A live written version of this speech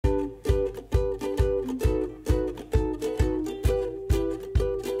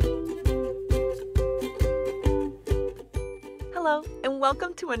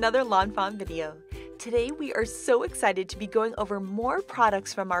welcome to another lawnfawn video. Today we are so excited to be going over more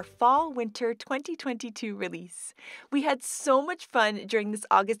products from our Fall/Winter 2022 release. We had so much fun during this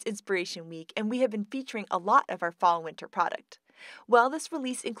August Inspiration Week, and we have been featuring a lot of our Fall/Winter product. Well, this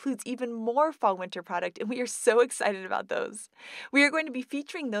release includes even more Fall/Winter product, and we are so excited about those. We are going to be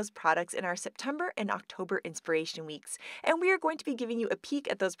featuring those products in our September and October Inspiration Weeks, and we are going to be giving you a peek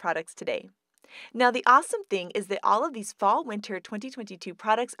at those products today. Now, the awesome thing is that all of these Fall/Winter 2022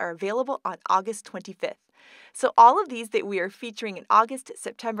 products are available on August 25th. So all of these that we are featuring in August,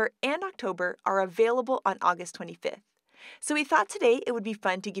 September, and October are available on August 25th. So we thought today it would be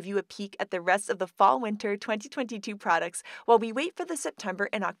fun to give you a peek at the rest of the Fall/Winter 2022 products while we wait for the September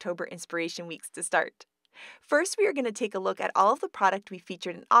and October Inspiration Weeks to start. First, we are going to take a look at all of the product we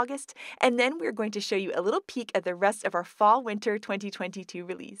featured in August, and then we are going to show you a little peek at the rest of our Fall/Winter 2022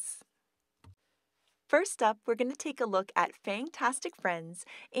 release. First up, we're going to take a look at Fangtastic Friends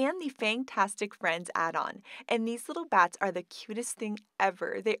and the Fangtastic Friends add-on. And these little bats are the cutest thing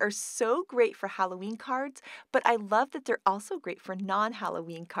ever. They are so great for Halloween cards, but I love that they're also great for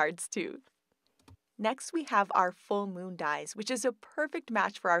non-Halloween cards too. Next, we have our Full Moon dies, which is a perfect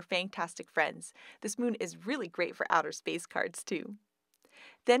match for our Fangtastic Friends. This moon is really great for outer space cards too.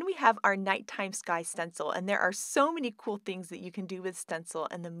 Then we have our Nighttime Sky stencil, and there are so many cool things that you can do with stencil,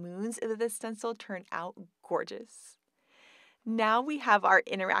 and the moons of this stencil turn out gorgeous. Now we have our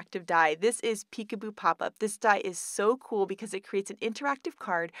interactive die. This is Peekaboo Pop-Up. This die is so cool because it creates an interactive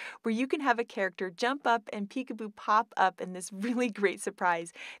card where you can have a character jump up and Peekaboo pop up in this really great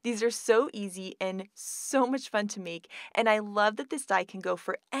surprise. These are so easy and so much fun to make, and I love that this die can go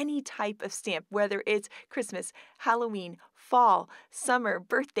for any type of stamp, whether it's Christmas, Halloween, fall, summer,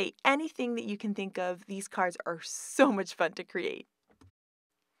 birthday, anything that you can think of. These cards are so much fun to create.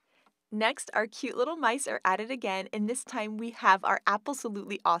 Next, our cute little mice are at it again, and this time we have our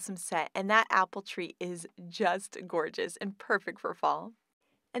Absolutely Awesome set, and that apple tree is just gorgeous and perfect for fall.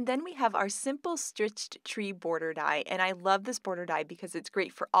 And then we have our simple stitched tree border die, and I love this border die because it's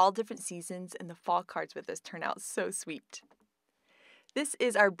great for all different seasons, and the fall cards with this turn out so sweet. This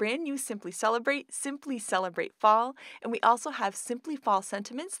is our brand new Simply Celebrate Fall, and we also have Simply Fall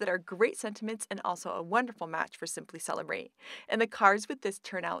sentiments that are great sentiments and also a wonderful match for Simply Celebrate. And the cards with this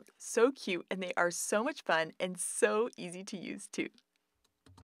turn out so cute, and they are so much fun and so easy to use too.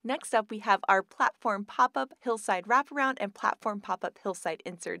 Next up, we have our Platform Pop-Up Hillside Wraparound and Platform Pop-Up Hillside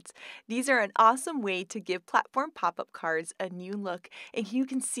Inserts. These are an awesome way to give Platform Pop-Up cards a new look, and you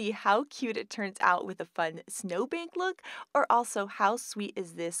can see how cute it turns out with a fun snowbank look, or also how sweet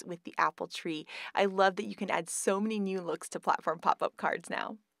is this with the apple tree. I love that you can add so many new looks to Platform Pop-Up cards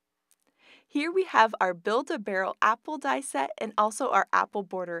now. Here we have our Build-A-Barrel apple die set and also our apple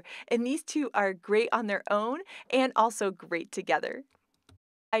border, and these two are great on their own and also great together.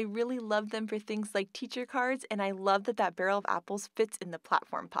 I really love them for things like teacher cards, and I love that that barrel of apples fits in the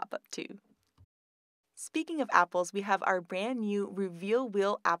Platform Pop-Up too. Speaking of apples, we have our brand new Reveal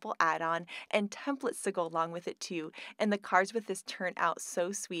Wheel Apple add-on and templates to go along with it too, and the cards with this turn out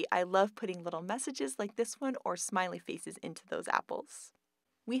so sweet. I love putting little messages like this one or smiley faces into those apples.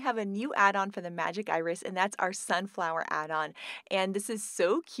 We have a new add-on for the Magic Iris, and that's our Sunflower add-on. And this is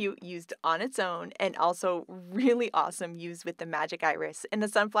so cute used on its own and also really awesome used with the Magic Iris. And the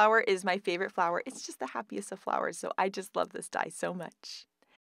sunflower is my favorite flower. It's just the happiest of flowers, so I just love this die so much.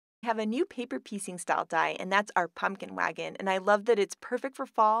 We have a new paper piecing style die, and that's our Pumpkin Wagon. And I love that it's perfect for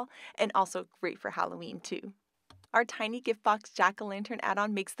fall and also great for Halloween too. Our Tiny Gift Box Jack-O-Lantern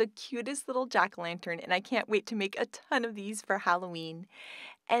add-on makes the cutest little jack-o'-lantern, and I can't wait to make a ton of these for Halloween.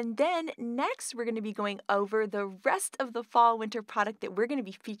 And then next, we're going to be going over the rest of the Fall/Winter product that we're going to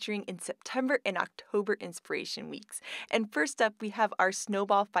be featuring in September and October Inspiration Weeks. And first up, we have our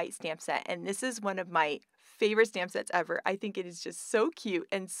Snowball Fight stamp set, and this is one of my favorite stamp sets ever. I think it is just so cute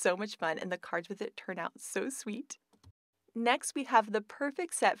and so much fun, and the cards with it turn out so sweet. Next, we have the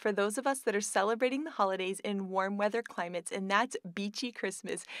perfect set for those of us that are celebrating the holidays in warm weather climates, and that's Beachy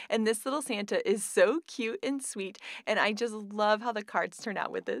Christmas. And this little Santa is so cute and sweet, and I just love how the cards turn out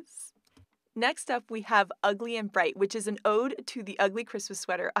with this. Next up, we have Ugly and Bright, which is an ode to the ugly Christmas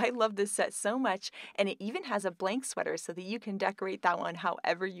sweater. I love this set so much, and it even has a blank sweater so that you can decorate that one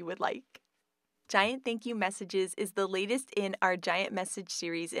however you would like. Giant Thank You Messages is the latest in our Giant Message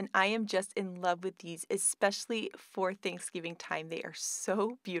series, and I am just in love with these, especially for Thanksgiving time. They are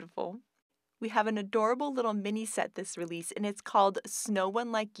so beautiful. We have an adorable little mini set this release, and it's called Snow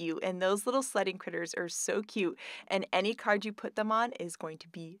One Like You, and those little sledding critters are so cute, and any card you put them on is going to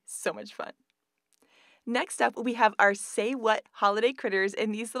be so much fun. Next up, we have our Say What holiday critters,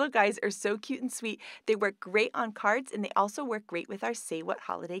 and these little guys are so cute and sweet. They work great on cards, and they also work great with our Say What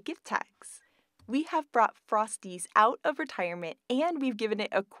holiday gift tags. We have brought Frosties out of retirement, and we've given it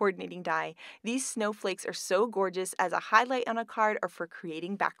a coordinating die. These snowflakes are so gorgeous as a highlight on a card or for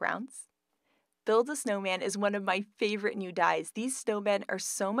creating backgrounds. Build a Snowman is one of my favorite new dies. These snowmen are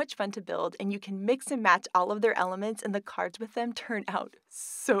so much fun to build, and you can mix and match all of their elements, and the cards with them turn out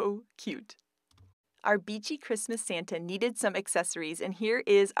so cute. Our beachy Christmas Santa needed some accessories, and here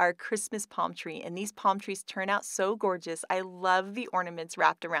is our Christmas palm tree, and these palm trees turn out so gorgeous. I love the ornaments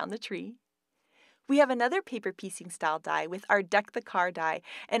wrapped around the tree. We have another paper piecing style die with our Deck the Car die,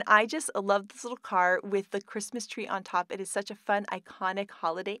 and I just love this little car with the Christmas tree on top. It is such a fun, iconic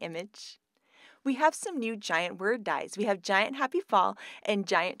holiday image. We have some new giant word dies. We have Giant Happy Fall and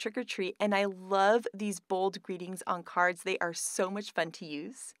Giant Trick or Treat, and I love these bold greetings on cards. They are so much fun to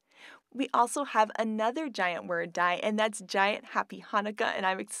use. We also have another giant word die, and that's Giant Happy Hanukkah, and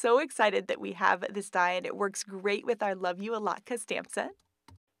I'm so excited that we have this die, and it works great with our Love You a Latka stamp set.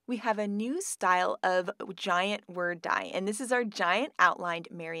 We have a new style of giant word die, and this is our giant outlined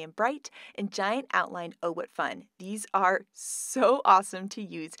Merry and Bright and giant outlined Oh What Fun. These are so awesome to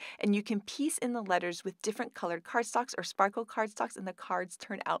use, and you can piece in the letters with different colored cardstocks or sparkle cardstocks, and the cards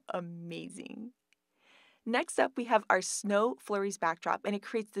turn out amazing. Next up, we have our Snow Flurries backdrop, and it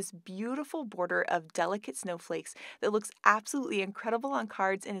creates this beautiful border of delicate snowflakes that looks absolutely incredible on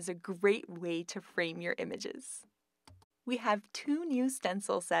cards and is a great way to frame your images. We have two new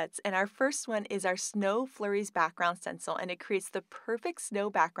stencil sets, and our first one is our Snow Flurries background stencil, and it creates the perfect snow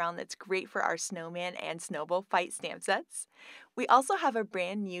background that's great for our snowman and snowball fight stamp sets. We also have a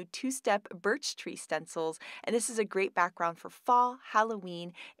brand new two-step birch tree stencils, and this is a great background for fall,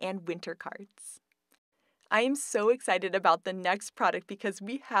 Halloween, and winter cards. I am so excited about the next product because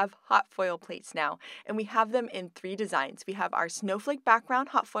we have hot foil plates now, and we have them in 3 designs. We have our snowflake background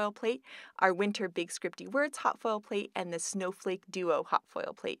hot foil plate, our winter big scripty words hot foil plate, and the snowflake duo hot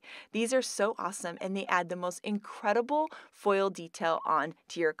foil plate. These are so awesome, and they add the most incredible foil detail on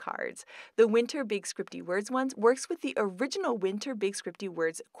to your cards. The winter big scripty words ones works with the original winter big scripty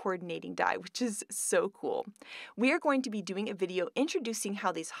words coordinating die, which is so cool. We are going to be doing a video introducing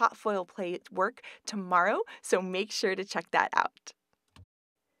how these hot foil plates work tomorrow, so make sure to check that out.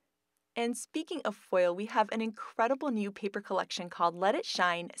 And speaking of foil, we have an incredible new paper collection called Let It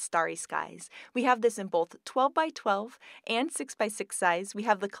Shine Starry Skies. We have this in both 12 by 12 and 6 by 6 size. We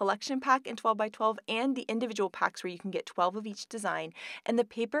have the collection pack in 12 by 12 and the individual packs where you can get 12 of each design. And the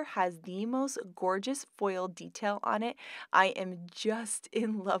paper has the most gorgeous foil detail on it. I am just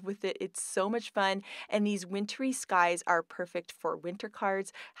in love with it. It's so much fun. And these wintry skies are perfect for winter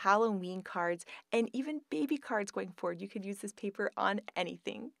cards, Halloween cards, and even baby cards going forward. You could use this paper on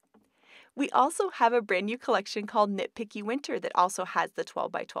anything. We also have a brand new collection called Nitpicky Winter that also has the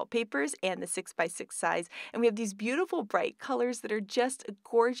 12 by 12 papers and the 6 by 6 size. And we have these beautiful bright colors that are just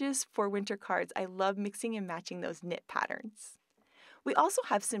gorgeous for winter cards. I love mixing and matching those knit patterns. We also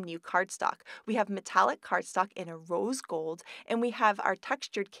have some new cardstock. We have metallic cardstock in a rose gold, and we have our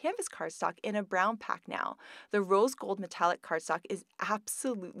textured canvas cardstock in a brown pack now. The rose gold metallic cardstock is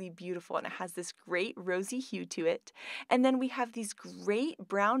absolutely beautiful, and it has this great rosy hue to it. And then we have these great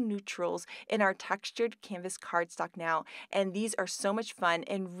brown neutrals in our textured canvas cardstock now, and these are so much fun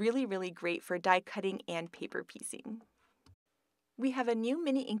and really, really great for die cutting and paper piecing. We have a new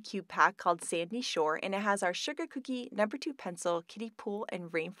mini ink cube pack called Sandy Shore, and it has our Sugar Cookie, number 2 pencil, Kiddie Pool,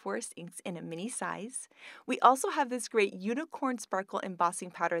 and Rainforest inks in a mini size. We also have this great Unicorn Sparkle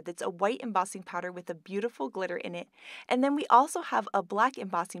embossing powder that's a white embossing powder with a beautiful glitter in it. And then we also have a black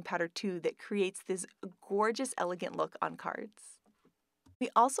embossing powder too that creates this gorgeous, elegant look on cards. We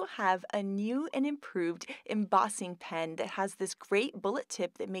also have a new and improved embossing pen that has this great bullet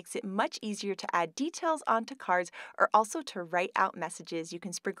tip that makes it much easier to add details onto cards or also to write out messages. You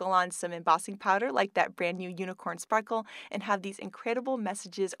can sprinkle on some embossing powder like that brand new Unicorn Sparkle and have these incredible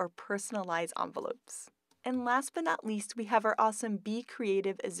messages or personalized envelopes. And last but not least, we have our awesome Be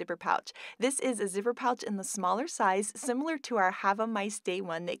Creative zipper pouch. This is a zipper pouch in the smaller size, similar to our Have a Mice Day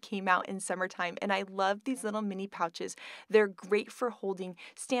one that came out in summertime, and I love these little mini pouches. They're great for holding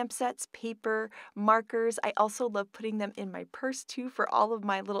stamp sets, paper, markers. I also love putting them in my purse too for all of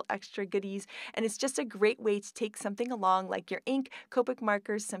my little extra goodies, and it's just a great way to take something along like your ink, Copic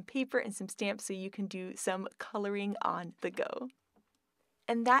markers, some paper, and some stamps so you can do some coloring on the go.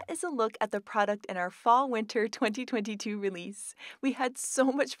 And that is a look at the product in our Fall/Winter 2022 release. We had so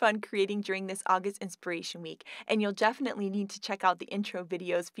much fun creating during this August Inspiration Week, and you'll definitely need to check out the intro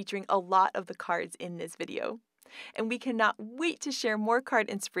videos featuring a lot of the cards in this video. And we cannot wait to share more card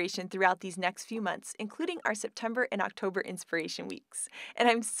inspiration throughout these next few months, including our September and October inspiration weeks. And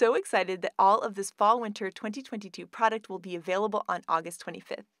I'm so excited that all of this Fall/Winter 2022 product will be available on August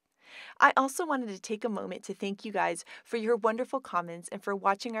 25th. I also wanted to take a moment to thank you guys for your wonderful comments and for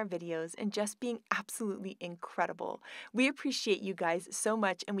watching our videos and just being absolutely incredible. We appreciate you guys so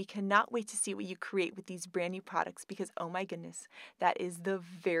much, and we cannot wait to see what you create with these brand new products because, oh my goodness, that is the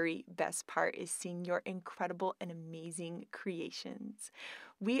very best part, is seeing your incredible and amazing creations.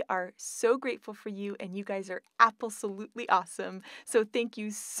 We are so grateful for you, and you guys are absolutely awesome. So thank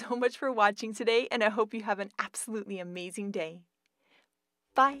you so much for watching today, and I hope you have an absolutely amazing day.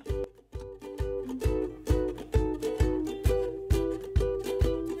 Bye.